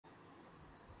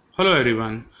Hello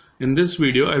everyone. In this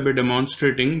video, I'll be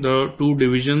demonstrating the two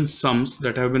division sums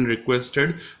that have been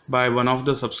requested by one of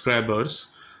the subscribers.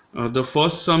 The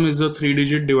first sum is a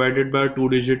 3-digit divided by a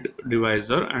 2-digit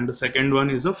divisor, and the second one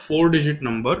is a 4-digit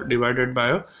number divided by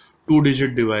a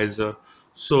 2-digit divisor.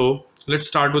 So let's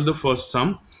start with the first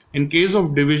sum. In case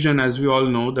of division, as we all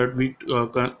know that we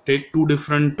take two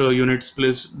different units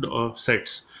place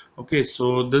sets. Okay,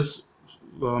 so this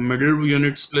middle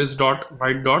units place dot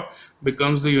white dot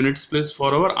becomes the units place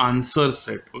for our answer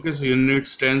set. Okay, so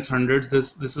units, tens, hundreds,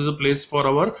 this is a place for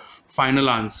our final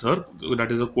answer,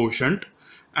 that is a quotient,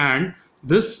 and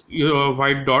this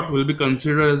white dot will be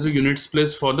considered as a units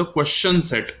place for the question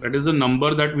set, that is the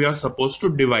number that we are supposed to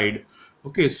divide.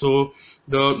 Okay, so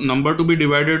the number to be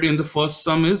divided in the first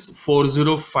sum is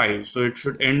 405, so it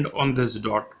should end on this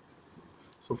dot.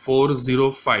 So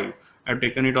 405, I've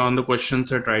taken it on the question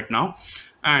set right now,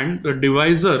 and the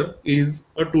divisor is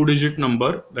a 2-digit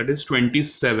number, that is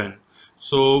 27.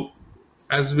 So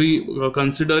as we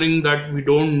considering that we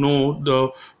don't know the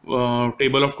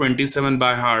table of 27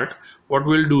 by heart, what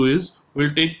we'll do is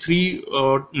we'll take three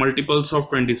multiples of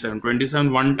 27.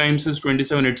 27 one times is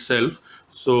 27 itself,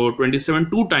 so 27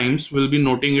 two times we'll be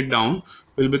noting it down,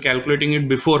 we'll be calculating it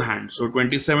beforehand. So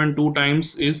 27 two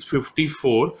times is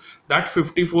 54. That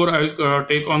 54 I'll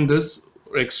take on this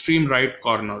extreme right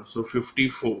corner, so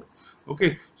 54.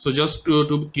 Okay, so just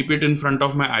to keep it in front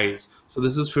of my eyes, so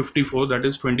this is 54, that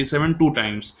is 27 two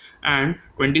times, and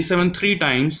 27 three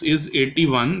times is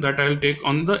 81, that I'll take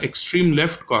on the extreme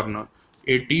left corner,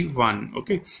 81.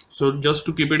 Okay, so just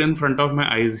to keep it in front of my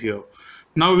eyes here.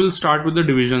 Now we'll start with the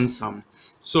division sum.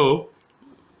 So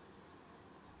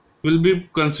we'll be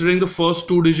considering the first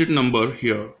 2-digit number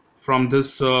here from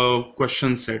this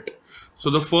question set. So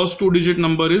the first 2-digit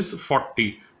number is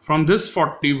 40. From this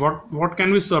 40, what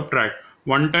can we subtract?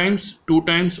 1 times, 2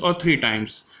 times, or 3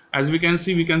 times? As we can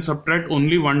see, we can subtract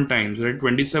only 1 times, right?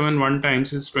 27 1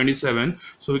 times is 27.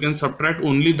 So we can subtract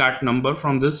only that number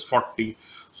from this 40.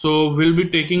 So we'll be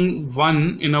taking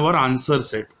 1 in our answer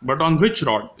set. But on which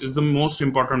rod is the most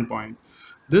important point?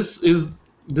 This is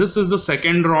the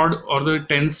second rod, or the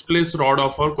tens place rod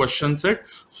of our question set.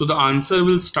 So the answer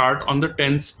will start on the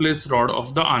tens place rod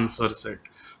of the answer set.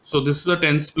 So this is the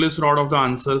tens place rod of the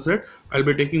answer set. I'll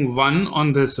be taking 1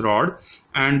 on this rod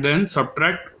and then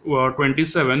subtract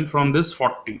 27 from this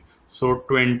 40. So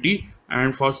 20,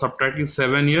 and for subtracting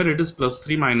 7 here, it is plus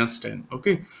 3 minus 10.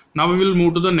 Okay, now we will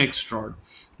move to the next rod.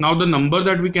 Now the number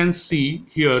that we can see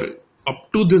here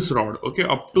up to this rod, okay,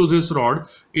 up to this rod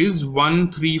is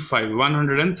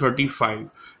 135,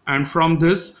 and from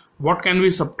this what can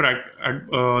we subtract at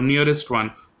nearest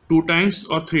one? 2 times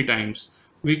or 3 times?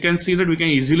 We can see that we can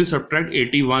easily subtract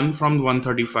 81 from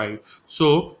 135.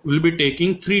 So we'll be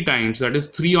taking 3 times, that is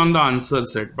 3 on the answer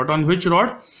set. But on which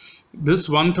rod? This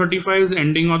 135 is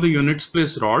ending on the units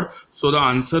place rod, so the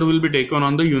answer will be taken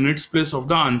on the units place of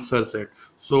the answer set.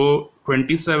 So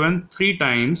 27 3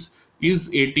 times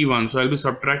is 81, so I'll be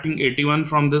subtracting 81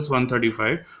 from this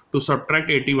 135. To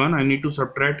subtract 81, I need to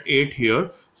subtract 8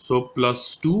 here, so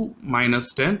plus 2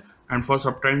 minus 10, and for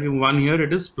subtracting 1 here,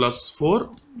 it is plus 4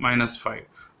 minus 5.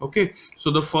 Okay,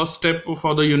 so the first step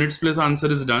for the units place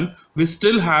answer is done. We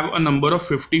still have a number of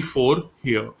 54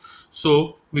 here,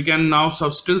 so we can now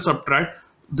still subtract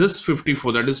this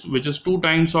 54, that is, which is 2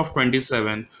 times of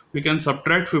 27. We can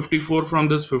subtract 54 from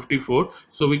this 54,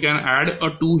 so we can add a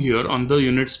 2 here on the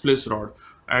units place rod.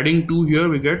 Adding 2 here,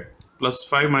 we get plus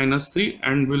 5 minus 3,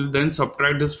 and we'll then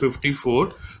subtract this 54.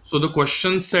 So the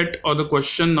question set, or the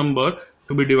question number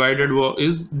to be divided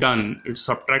is done. It's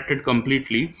subtracted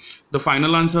completely. The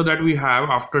final answer that we have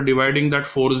after dividing that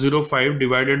 405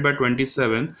 divided by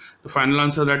 27, the final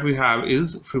answer that we have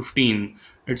is 15.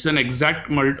 It's an exact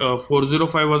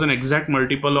 405 was an exact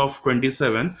multiple of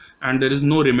 27, and there is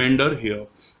no remainder here.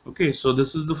 Okay, so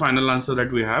this is the final answer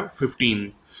that we have,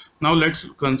 15. Now let's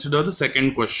consider the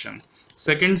second question.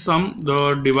 Second sum,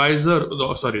 the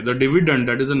dividend,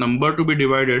 that is a number to be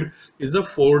divided, is a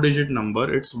 4-digit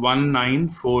number. It's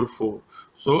 1944.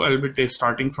 So I'll be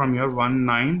starting from here,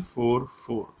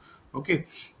 1944. Okay,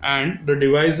 and the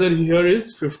divisor here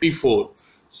is 54.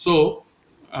 So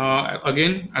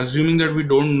again, assuming that we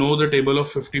don't know the table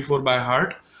of 54 by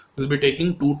heart, we'll be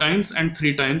taking 2 times and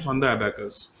 3 times on the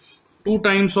abacus. 2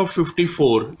 times of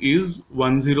 54 is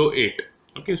 108.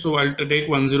 Okay, so I'll take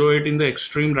 108 in the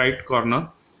extreme right corner,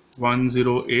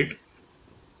 108,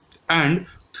 and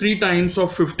 3 times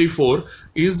of 54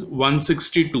 is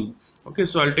 162. Okay,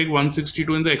 so I'll take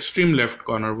 162 in the extreme left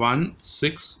corner,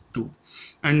 162.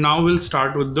 And now we'll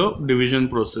start with the division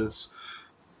process.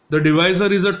 The divisor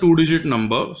is a 2-digit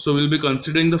number, so we'll be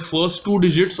considering the first 2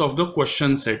 digits of the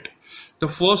question set. The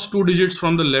first 2 digits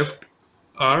from the left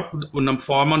are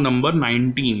form a number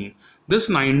 19. This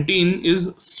 19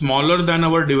 is smaller than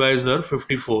our divisor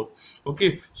 54.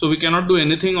 Okay, so we cannot do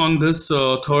anything on this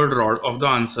third rod of the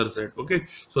answer set. Okay,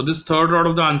 so this third rod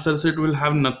of the answer set will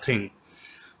have nothing.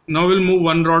 Now we'll move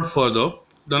one rod further.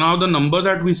 Now the number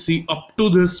that we see up to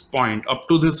this point, up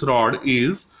to this rod,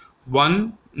 is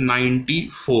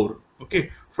 194. Okay,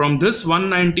 from this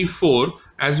 194,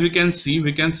 as we can see,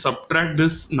 we can subtract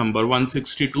this number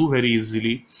 162 very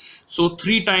easily. So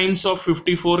 3 times of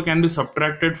 54 can be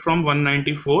subtracted from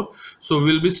 194. So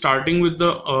we'll be starting with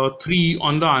the 3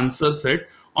 on the answer set.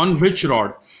 On which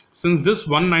rod? Since this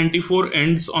 194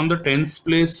 ends on the tens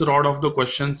place rod of the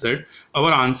question set,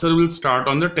 our answer will start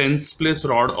on the tens place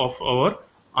rod of our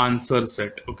answer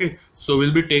set. Okay, so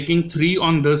we'll be taking 3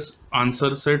 on this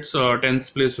answer set's tens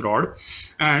place rod,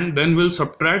 and then we'll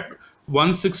subtract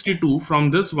 162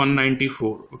 from this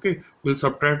 194. Okay, we'll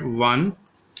subtract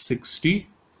 162.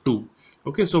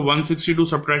 Okay, so 162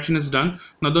 subtraction is done.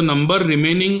 Now the number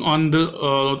remaining on the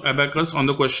abacus on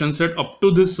the question set up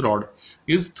to this rod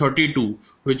is 32,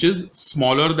 which is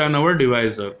smaller than our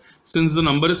divisor. Since the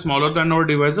number is smaller than our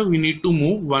divisor, we need to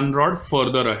move one rod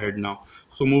further ahead now.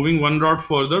 So moving one rod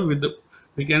further,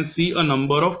 we can see a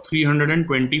number of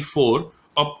 324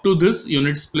 up to this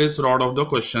units place rod of the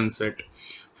question set.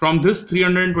 From this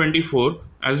 324,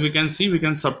 as we can see, we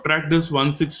can subtract this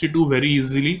 162 very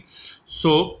easily.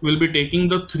 So we'll be taking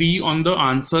the 3 on the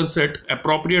answer set,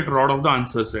 appropriate rod of the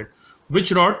answer set.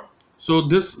 Which rod? So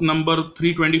this number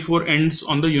 324 ends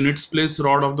on the units place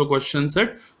rod of the question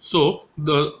set. So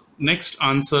the next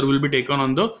answer will be taken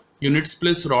on the units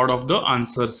place rod of the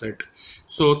answer set.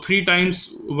 So 3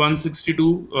 times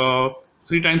 162,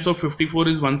 3 times of 54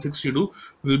 is 162.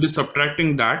 We'll be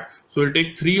subtracting that. So we'll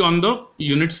take 3 on the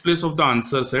units place of the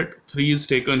answer set. 3 is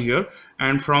taken here.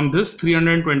 And from this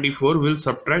 324, we'll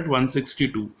subtract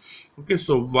 162. Okay,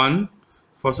 so 1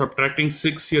 for subtracting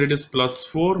 6 here, it is plus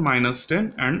 4 minus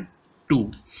 10 and 2.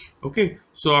 Okay,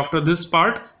 so after this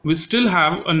part, we still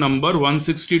have a number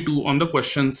 162 on the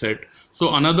question set.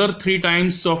 So another 3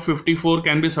 times of 54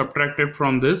 can be subtracted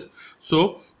from this.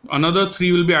 So another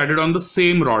 3 will be added on the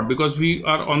same rod, because we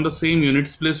are on the same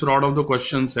units place rod of the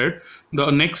question set. The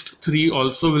next 3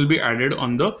 also will be added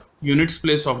on the units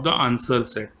place of the answer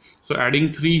set. So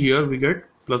adding 3 here, we get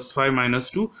plus 5 minus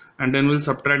 2, and then we'll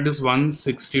subtract this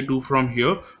 162 from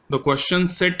here. The question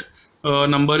set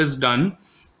number is done,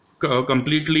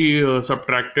 completely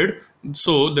subtracted,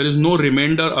 so there is no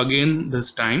remainder again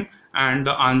this time, and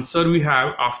the answer we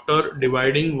have after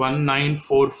dividing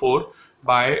 1944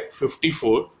 by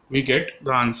 54, we get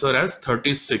the answer as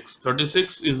 36.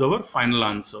 36 is our final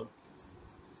answer.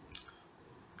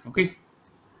 Okay.